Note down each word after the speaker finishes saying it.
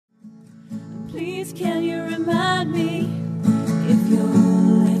Please can you remind me if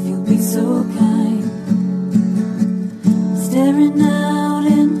you'll be so kind, staring out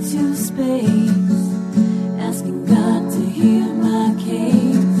into space, asking God to hear my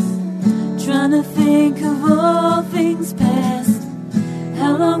case, trying to think of all things past.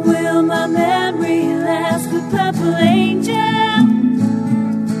 How long will my memory last? The purple angel,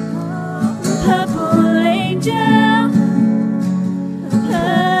 purple angel,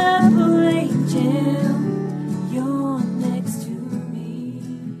 purple angel, you're next to me.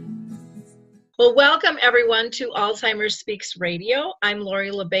 Well, welcome everyone to Alzheimer's Speaks Radio. I'm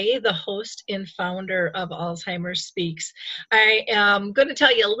Lori LeBay, the host and founder of Alzheimer's Speaks. I am going to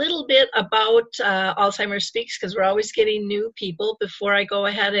tell you a little bit about Alzheimer's Speaks because we're always getting new people before I go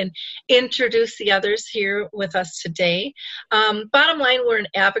ahead and introduce the others here with us today. Bottom line, we're an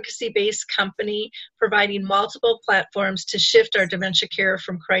advocacy-based company providing multiple platforms to shift our dementia care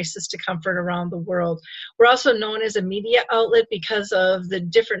from crisis to comfort around the world. We're also known as a media outlet because of the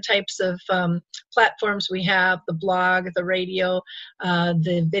different types of platforms we have, the blog, the radio,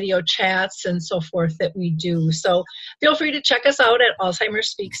 the video chats, and so forth that we do. So feel free to check us out at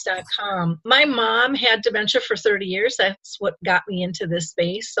alzheimersspeaks.com. My mom had dementia for 30 years. That's what got me into this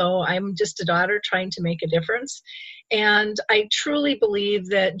space. So I'm just a daughter trying to make a difference. And I truly believe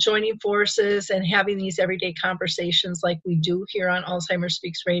that joining forces and having these everyday conversations like we do here on Alzheimer's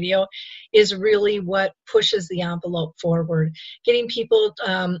Speaks Radio is really what pushes the envelope forward. Getting people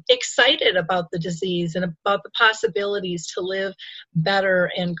excited about the disease and about the possibilities to live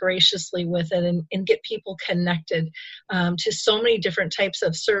better and graciously with it, and get people connected to so many different types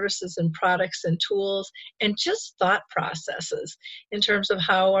of services and products and tools and just thought processes in terms of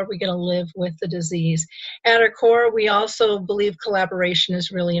how are we going to live with the disease. At our core, we also believe collaboration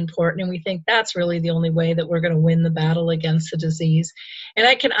is really important, and we think that's really the only way that we're going to win the battle against the disease. And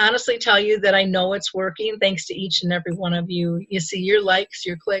I can honestly tell you that I know it's working thanks to each and every one of you. You see, your likes,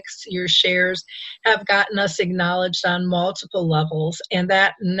 your clicks, your shares have gotten us acknowledged on multiple levels, and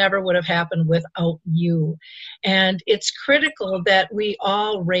that never would have happened without you. And it's critical that we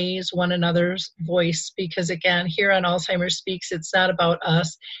all raise one another's voice because, again, here on Alzheimer's Speaks, it's not about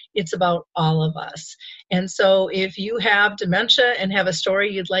us, it's about all of us. And so if you have dementia and have a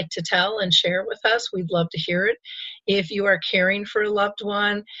story you'd like to tell and share with us, we'd love to hear it. If you are caring for a loved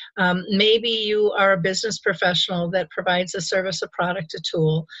one, maybe you are a business professional that provides a service, a product, a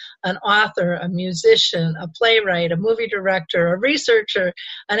tool, an author, a musician, a playwright, a movie director, a researcher,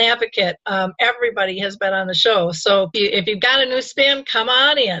 an advocate. Everybody has been on the show. So if you've got a new spin, come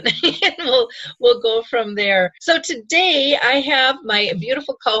on in and we'll go from there. So today I have my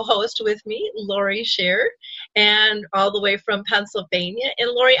beautiful co-host with me, Lori Scher, and all the way from Pennsylvania. And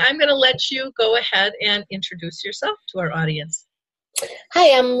Lori, I'm going to let you go ahead and introduce yourself to our audience.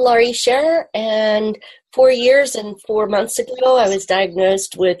 Hi, I'm Lori Scher, and 4 years and 4 months ago, I was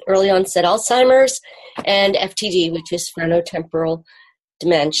diagnosed with early onset Alzheimer's and FTD, which is frontotemporal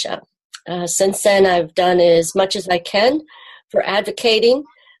dementia. Since then, I've done as much as I can for advocating,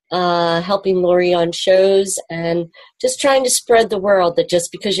 helping Lori on shows, and just trying to spread the word that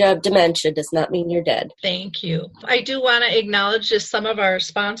just because you have dementia does not mean you're dead. Thank you. I do want to acknowledge just some of our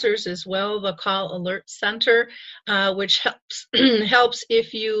sponsors as well, the Call Alert Center, which helps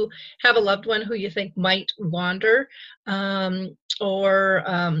if you have a loved one who you think might wander or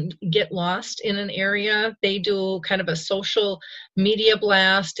get lost in an area. They do kind of a social media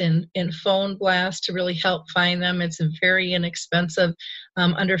blast and phone blast to really help find them. It's very inexpensive,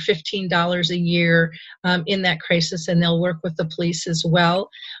 under $15 a year in that crisis, and they'll work with the police as well.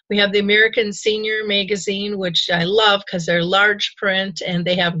 We have the American Senior Magazine, which I love because they're large print and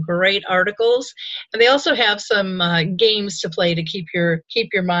they have great articles. And they also have some games to play to keep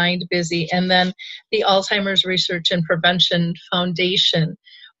your mind busy. And then the Alzheimer's Research and Prevention Foundation,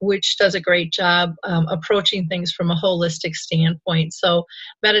 which does a great job approaching things from a holistic standpoint. So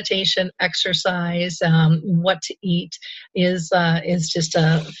meditation, exercise, what to eat is just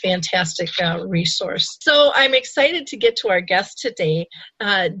a fantastic resource. So I'm excited to get to our guest today,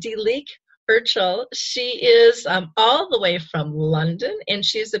 Delik Urchel. She is all the way from London, and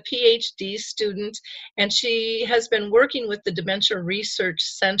she's a PhD student, and she has been working with the Dementia Research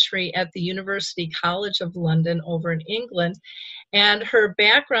Centre at the University College of London over in England. And her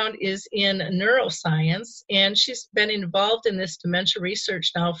background is in neuroscience, and she's been involved in this dementia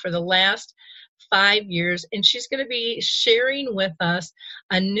research now for the last 5 years, and she's going to be sharing with us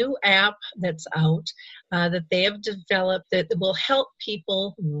a new app that's out that they have developed that will help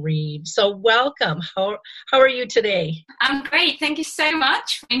people read. So welcome. How are you today? I'm great. Thank you so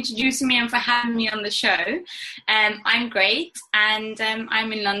much for introducing me and for having me on the show. I'm great, and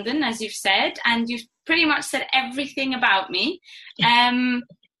I'm in London, as you've said, and you've pretty much said everything about me.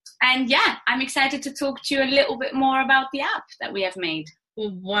 And yeah, I'm excited to talk to you a little bit more about the app that we have made.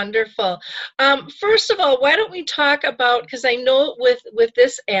 Wonderful. First of all, why don't we talk about, because I know with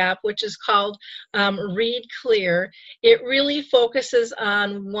this app, which is called Read Clear, it really focuses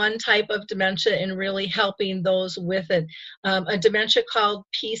on one type of dementia and really helping those with it, a dementia called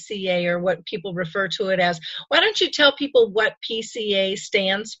PCA, or what people refer to it as. Why don't you tell people what PCA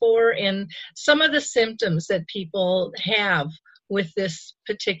stands for and some of the symptoms that people have with this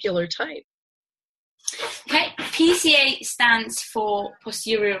particular type? Okay, PCA stands for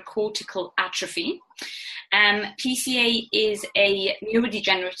posterior cortical atrophy. PCA is a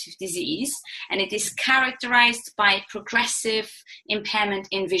neurodegenerative disease, and it is characterized by progressive impairment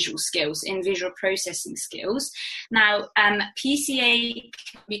in visual skills, in visual processing skills. Now, PCA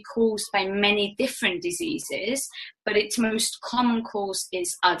can be caused by many different diseases, but its most common cause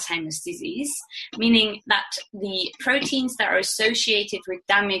is Alzheimer's disease, meaning that the proteins that are associated with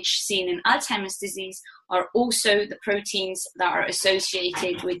damage seen in Alzheimer's disease are also the proteins that are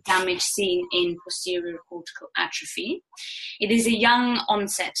associated with damage seen in posterior cortical atrophy. It is a young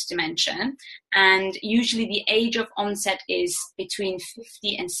onset dementia, and usually the age of onset is between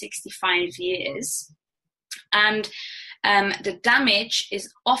 50 and 65 years. And the damage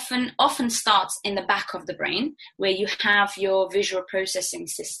is often starts in the back of the brain, where you have your visual processing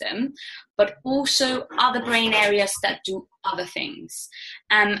system, but also other brain areas that do other things.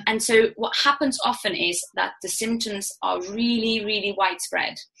 And so what happens often is that the symptoms are really, really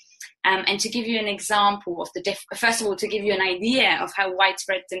widespread. And to give you an example of first of all, to give you an idea of how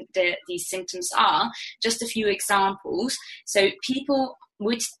widespread these symptoms are, just a few examples. So people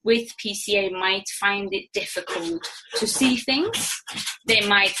with PCA might find it difficult to see things. They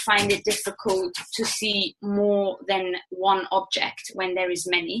might find it difficult to see more than one object when there is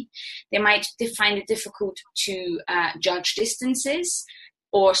many. They might find it difficult to judge distances,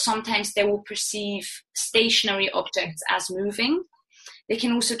 or sometimes they will perceive stationary objects as moving. They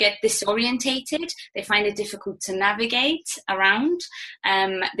can also get disorientated. They find it difficult to navigate around.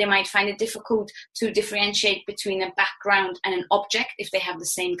 They might find it difficult to differentiate between a background and an object if they have the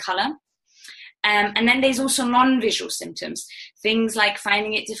same color. And then there's also non-visual symptoms, things like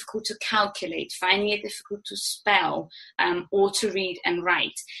finding it difficult to calculate, finding it difficult to spell, or to read and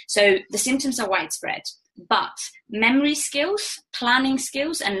write. So the symptoms are widespread, but memory skills, planning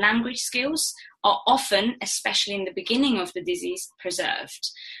skills, and language skills are often, especially in the beginning of the disease,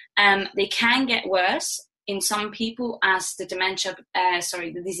 preserved. They can get worse in some people as the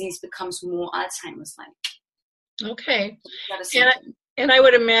disease becomes more Alzheimer's-like. Okay. And I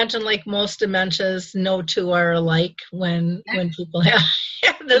would imagine, like most dementias, no two are alike when people have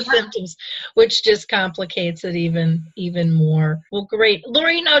the symptoms, which just complicates it even more. Well, great.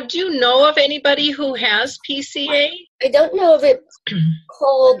 Lori, now, do you know of anybody who has PCA? I don't know of it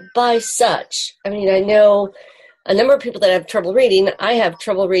called by such. I mean, I know a number of people that have trouble reading. I have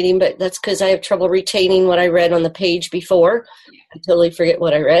trouble reading, but that's because I have trouble retaining what I read on the page before. I totally forget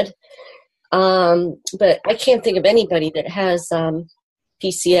what I read. But I can't think of anybody that has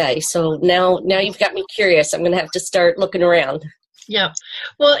PCA. So now you've got me curious. I'm going to have to start looking around. Yeah.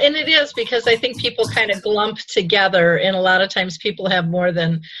 Well, and it is because I think people kind of glump together, and a lot of times people have more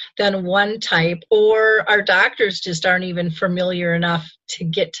than one type, or our doctors just aren't even familiar enough to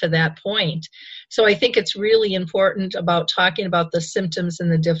get to that point. So I think it's really important about talking about the symptoms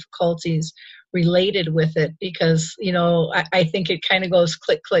and the difficulties related with it, because, I think it kind of goes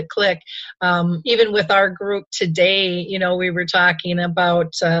click, click, click. Even with our group today, we were talking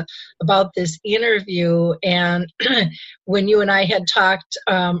about this interview, and when you and I had talked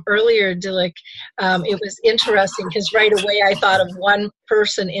earlier, Dilek, it was interesting because right away I thought of one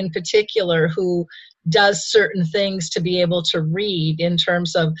person in particular who does certain things to be able to read in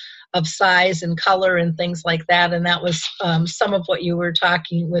terms of size and color and things like that. And that was some of what you were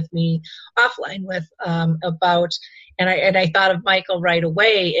talking with me offline with about. And I thought of Michael right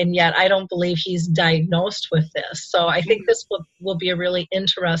away, and yet I don't believe he's diagnosed with this. So I think this will be a really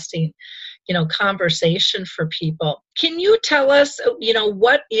interesting, conversation for people. Can you tell us,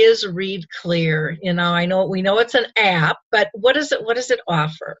 what is Read Clear? We know it's an app, but what does it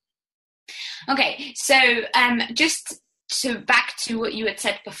offer? Okay, so just So back to what you had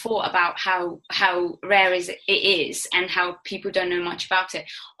said before about how rare it is and how people don't know much about it.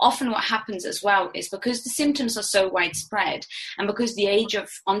 Often what happens as well is because the symptoms are so widespread and because the age of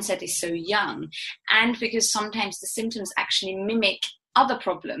onset is so young and because sometimes the symptoms actually mimic other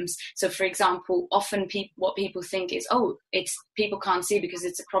problems. So for example, often what people think is, it's people can't see because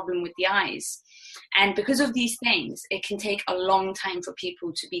it's a problem with the eyes. And because of these things, it can take a long time for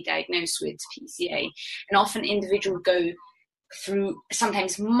people to be diagnosed with PCA. And often individuals go through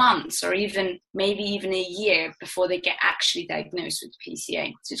sometimes months or maybe even a year before they get actually diagnosed with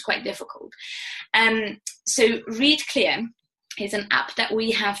PCA. So it's quite difficult. So Read Clear is an app that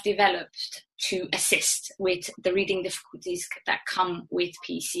we have developed to assist with the reading difficulties that come with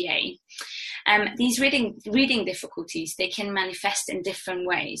PCA. These reading difficulties, they can manifest in different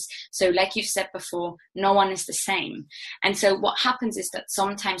ways. So like you've said before, no one is the same. And so what happens is that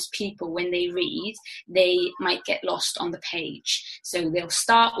sometimes people, when they read, they might get lost on the page. So they'll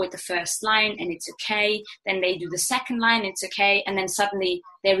start with the first line and it's okay. Then they do the second line, it's okay. And then suddenly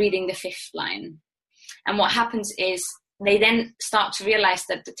they're reading the fifth line. And what happens is they then start to realize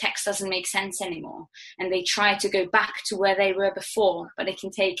that the text doesn't make sense anymore. And they try to go back to where they were before, but it can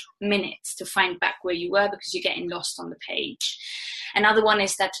take minutes to find back where you were because you're getting lost on the page. Another one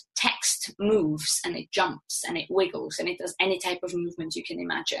is that text moves and it jumps and it wiggles and it does any type of movement you can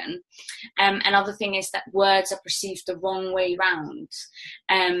imagine. Another thing is that words are perceived the wrong way round.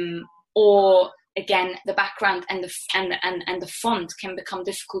 Or again, the background and the font can become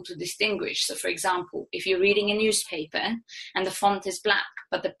difficult to distinguish. So for example, if you're reading a newspaper and the font is black,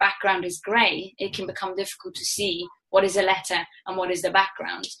 but the background is grey, it can become difficult to see what is a letter and what is the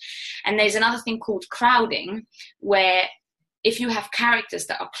background. And there's another thing called crowding, where if you have characters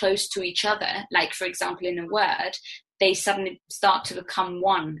that are close to each other, like for example in a word, they suddenly start to become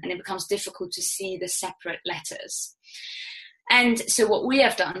one and it becomes difficult to see the separate letters. And so what we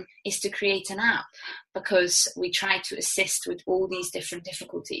have done is to create an app because we try to assist with all these different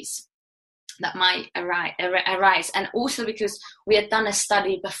difficulties that might arise. And also because we had done a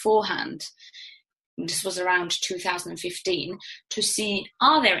study beforehand, this was around 2015, to see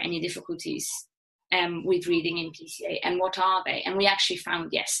are there any difficulties with reading in PCA and what are they? And we actually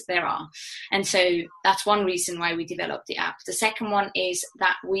found, yes, there are. And so that's one reason why we developed the app. The second one is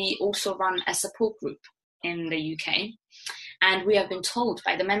that we also run a support group in the UK. And we have been told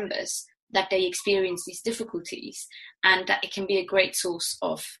by the members that they experience these difficulties and that it can be a great source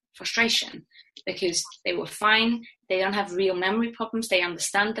of frustration because they were fine, they don't have real memory problems, they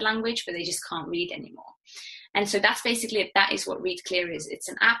understand the language, but they just can't read anymore. And so that's basically it. That is what Read Clear is. It's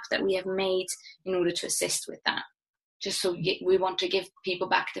an app that we have made in order to assist with that. Just so we want to give people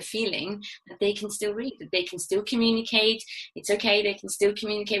back the feeling that they can still read, that they can still communicate. It's okay, they can still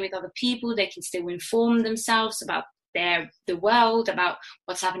communicate with other people, they can still inform themselves about the world, about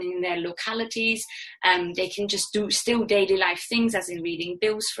what's happening in their localities. They can just do still daily life things, as in reading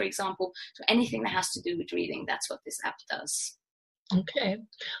bills, for example. So anything that has to do with reading, that's what this app does. Okay.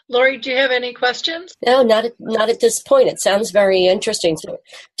 Lori, do you have any questions? No, not at this point. It sounds very interesting. So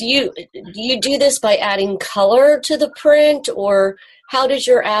do you do this by adding color to the print, or how does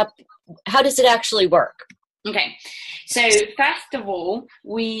it actually work? Okay, so first of all,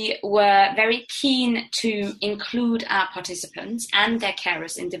 we were very keen to include our participants and their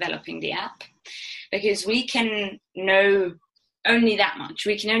carers in developing the app because we can know only that much.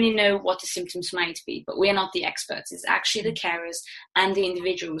 We can only know what the symptoms might be, but we are not the experts. It's actually the carers and the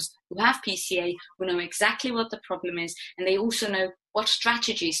individuals who have PCA who know exactly what the problem is, and they also know what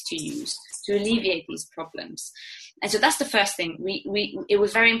strategies to use to alleviate these problems. And so that's the first thing. It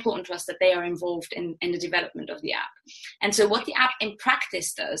was very important to us that they are involved in the development of the app. And so what the app in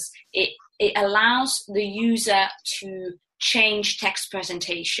practice does, it allows the user to change text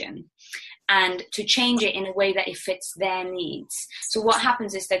presentation and to change it in a way that it fits their needs. So what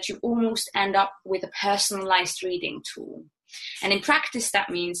happens is that you almost end up with a personalized reading tool. And in practice, that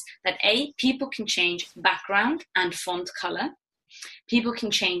means that people can change background and font color. People can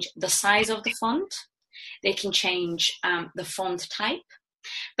change the size of the font. They can change the font type,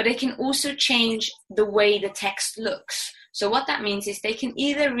 but they can also change the way the text looks. So what that means is they can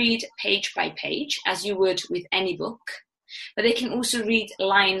either read page by page, as you would with any book, but they can also read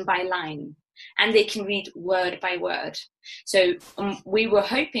line by line, and they can read word by word. So we were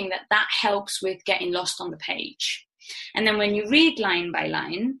hoping that helps with getting lost on the page. And then when you read line by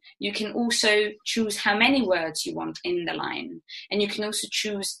line, you can also choose how many words you want in the line, and you can also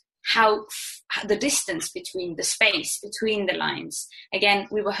choose how the distance between the space between the lines. Again,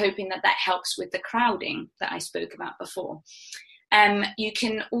 we were hoping that helps with the crowding that I spoke about before. You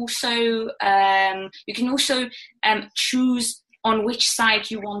can also choose on which side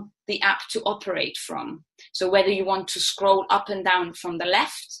you want the app to operate from. So whether you want to scroll up and down from the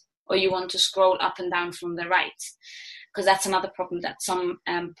left or you want to scroll up and down from the right, because that's another problem that some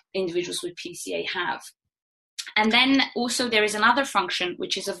individuals with PCA have. And then also there is another function,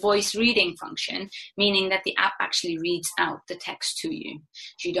 which is a voice reading function, meaning that the app actually reads out the text to you.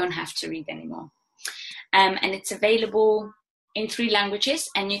 So you don't have to read anymore. And it's available in 3 languages,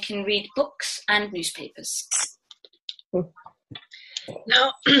 and you can read books and newspapers.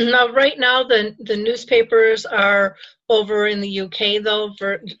 Now, right now, the newspapers are over in the UK, though.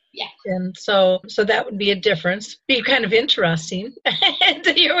 Yeah. And so that would be a difference. Be kind of interesting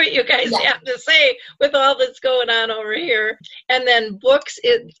to hear what you guys have to say with all that's going on over here. And then books,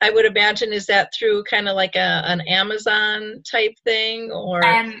 I would imagine, is that through kind of like an Amazon type thing, or?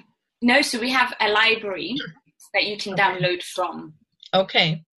 No, so we have a library that you can download from.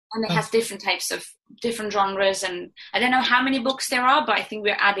 Okay. And it has different types of different genres, and I don't know how many books there are, but I think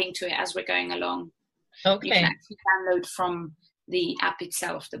we're adding to it as we're going along. Okay. You can actually download from the app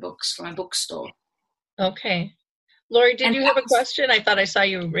itself, the books from a bookstore. Okay. Lori, did you have a question? I thought I saw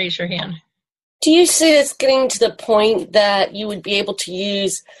you raise your hand. Do you see this getting to the point that you would be able to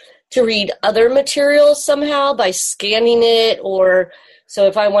use to read other materials somehow by scanning it? Or so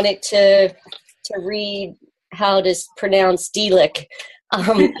if I wanted to read how to pronounce Delic,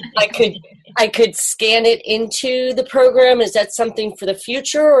 I could scan it into the program. Is that something for the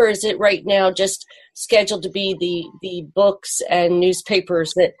future, or is it right now just scheduled to be the books and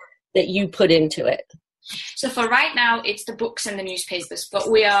newspapers that you put into it? So for right now, it's the books and the newspapers, but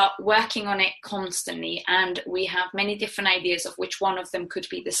we are working on it constantly, and we have many different ideas of which one of them could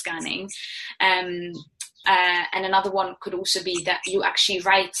be the scanning. And another one could also be that you actually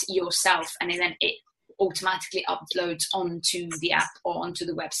write yourself, and then it automatically uploads onto the app or onto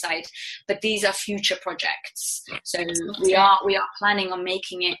the website. But these are future projects, so we are planning on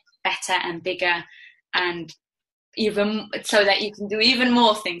making it better and bigger, and even so that you can do even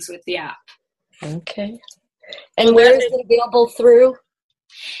more things with the app. Okay. And where is it available through?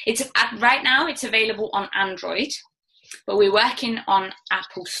 Right now it's available on Android, but we're working on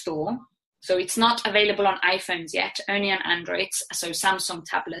Apple Store. So it's not available on iPhones yet, only on Androids, so Samsung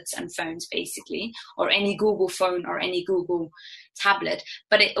tablets and phones basically, or any Google phone or any Google tablet.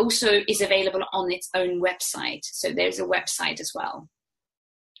 But it also is available on its own website. So there's a website as well.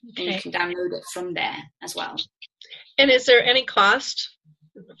 Okay. And you can download it from there as well. And is there any cost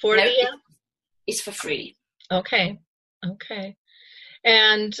for the app? It's for free. Okay.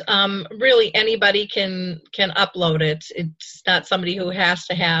 And really anybody can upload it. It's not somebody who has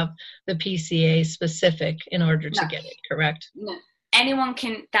to have the PCA specific in order to get it, correct? No, anyone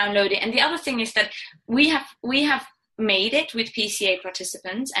can download it. And the other thing is that we have made it with PCA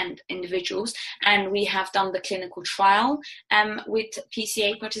participants and individuals, and we have done the clinical trial with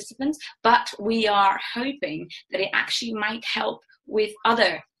PCA participants, but we are hoping that it actually might help with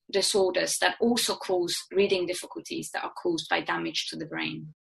other disorders that also cause reading difficulties that are caused by damage to the brain.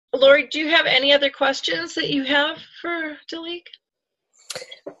 Lori, do you have any other questions that you have for Delic?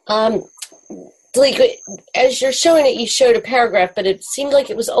 Delic, as you're showing it, you showed a paragraph, but it seemed like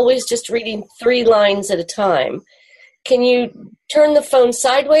it was always just reading 3 lines at a time. Can you turn the phone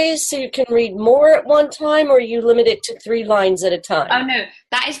sideways so you can read more at one time, or you limit it to 3 lines at a time? Oh, no.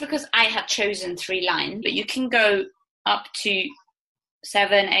 That is because I had chosen 3 lines, but you can go up to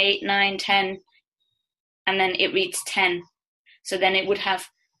 7, 8, 9, 10, and then it reads 10. So then it would have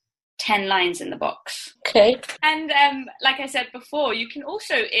 10 lines in the box. Okay. And like I said before, you can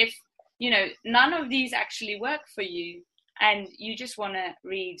also, if, none of these actually work for you and you just want to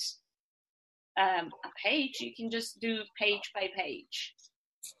read a page, you can just do page by page.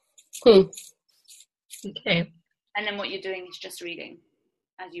 Okay. And then what you're doing is just reading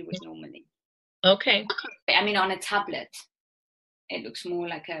as you would normally. Okay. I mean, on a tablet, it looks more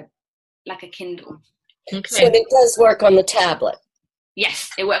like a Kindle. Okay. So it does work on the tablet? Yes,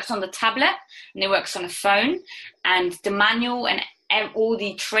 it works on the tablet and it works on a phone, and the manual and all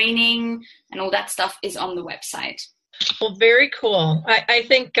the training and all that stuff is on the website. Well, very cool. I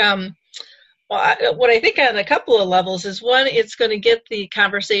think what I think on a couple of levels is, one, it's going to get the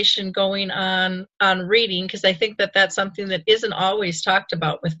conversation going on reading, because I think that's something that isn't always talked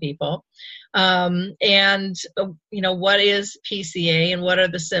about with people. And what is PCA and what are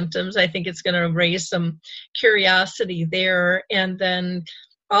the symptoms? I think it's going to raise some curiosity there, and then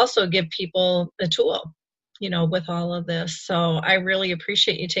also give people a tool, with all of this. So I really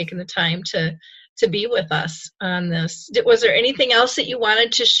appreciate you taking the time to be with us on this. Was there anything else that you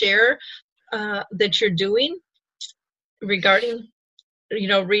wanted to share that you're doing? regarding,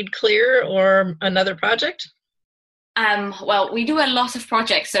 Read Clear or another project? Well, we do a lot of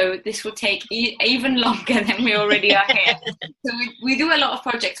projects, so this will take even longer than we already are here. So we do a lot of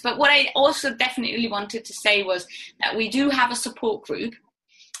projects. But what I also definitely wanted to say was that we do have a support group,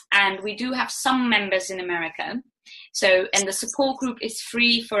 and we do have some members in America. So, and the support group is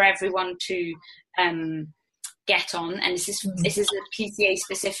free for everyone to get on, and this is a PCA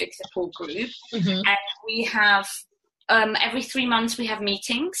specific support group. And we have every 3 months we have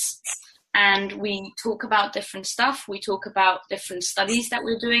meetings, and we talk about different stuff. We talk about different studies that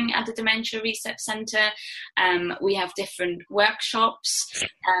we're doing at the Dementia Research Center. We have different workshops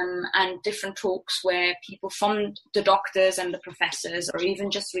and different talks where people from the doctors and the professors, or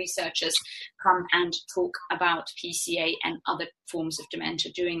even just researchers, come and talk about PCA and other forms of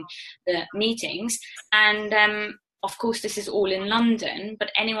dementia during the meetings. And of course, this is all in London,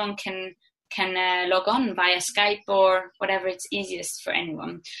 but anyone can log on via Skype or whatever it's easiest for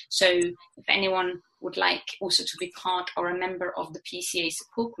anyone. So if anyone would like also to be part or a member of the PCA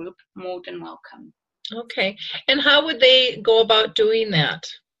support group, more than welcome. Okay. And how would they go about doing that?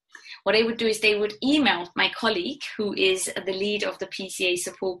 What they would do is they would email my colleague, who is the lead of the PCA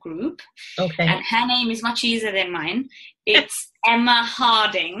support group. Okay. And her name is much easier than mine. It's Emma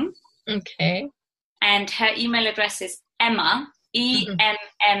Harding. Okay. And her email address is Emma,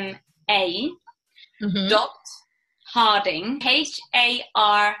 EMMA, dot Harding, HARDING,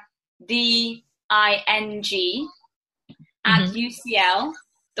 at ucl.ac.uk.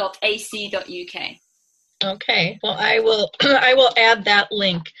 Okay. Well, I will add that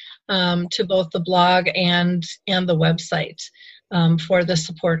link to both the blog and the website for the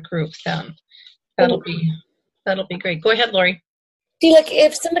support group. Then that'll be great. Go ahead, Lori. Like,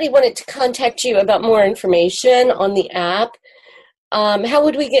 if somebody wanted to contact you about more information on the app, how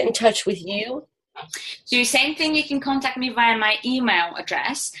would we get in touch with you? So same thing, you can contact me via my email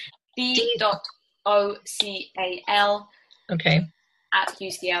address, b.ocal at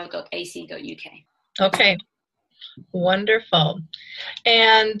ucl.ac.uk. Okay, wonderful.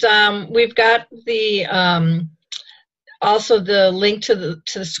 And we've got the also the link to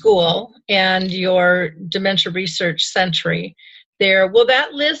the school and your Dementia Research Center there. Will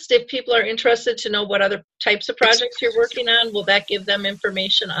that list, if people are interested to know what other types of projects you're working on, will that give them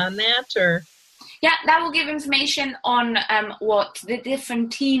information on that? Or yeah, that will give information on what the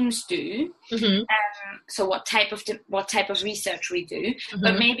different teams do. So what type of research we do,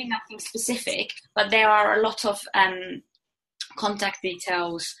 but maybe nothing specific. But there are a lot of contact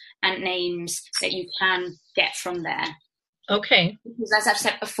details and names that you can get from there. Okay. Because as I've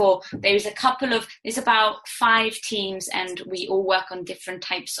said before, there's about 5 teams, and we all work on different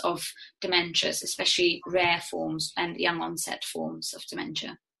types of dementias, especially rare forms and young onset forms of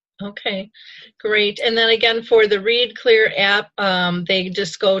dementia. Okay, great. And then again, for the Read Clear app, they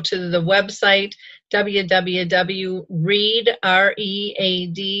just go to the website,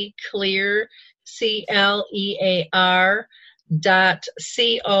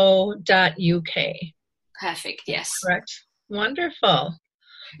 www.readclear.co.uk. Perfect, yes. Correct. Wonderful.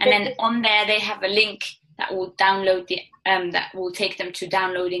 And then on there, they have a link that will download that will take them to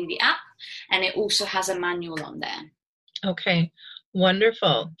downloading the app, and it also has a manual on there. Okay.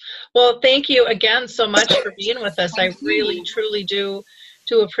 Wonderful. Well, thank you again so much for being with us. I really, truly do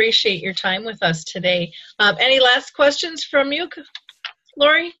appreciate your time with us today. Any last questions from you,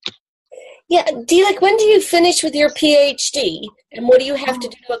 Lori? Yeah. When do you finish with your PhD, and what do you have to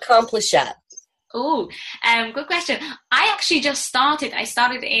do to accomplish that? Oh, good question. I actually just started. I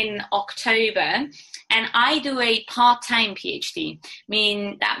started in October, and I do a part-time PhD.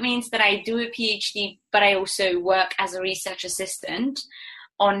 That means that I do a PhD, but I also work as a research assistant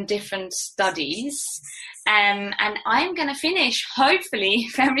on different studies. And I'm going to finish, hopefully,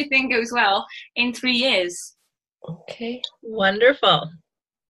 if everything goes well, in 3 years. Okay. Wonderful.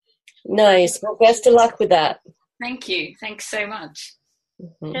 Nice. Well, best of luck with that. Thank you. Thanks so much.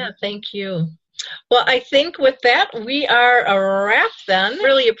 Yeah, thank you. Well, I think with that, we are a wrap then.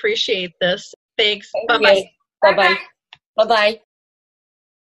 Really appreciate this. Thanks. Okay. Bye-bye. Bye-bye.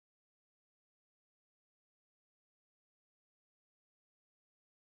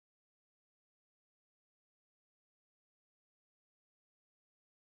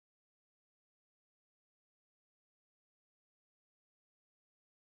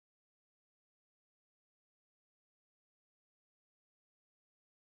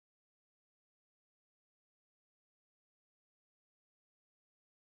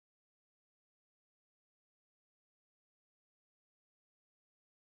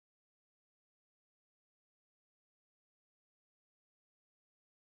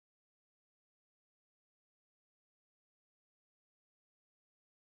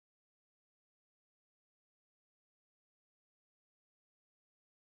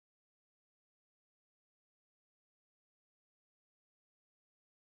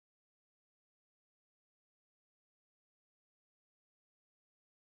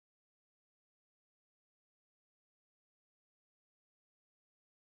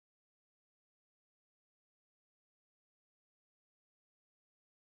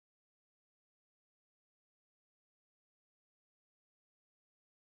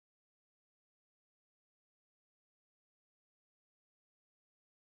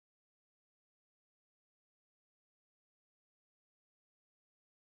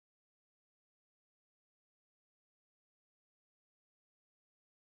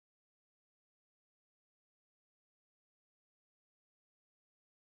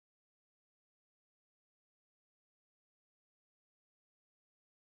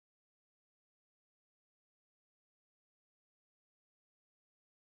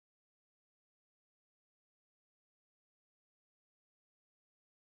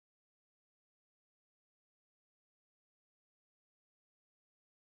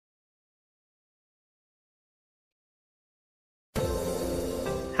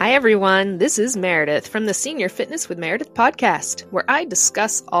 Hi, everyone. This is Meredith from the Senior Fitness with Meredith podcast, where I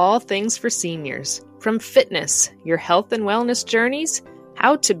discuss all things for seniors. From fitness, your health and wellness journeys,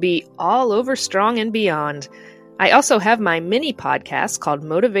 how to be all over strong and beyond. I also have my mini podcast called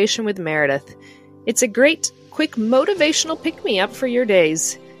Motivation with Meredith. It's a great, quick motivational pick-me-up for your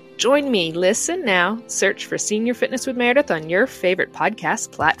days. Join me, listen now, search for Senior Fitness with Meredith on your favorite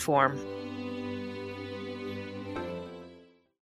podcast platform.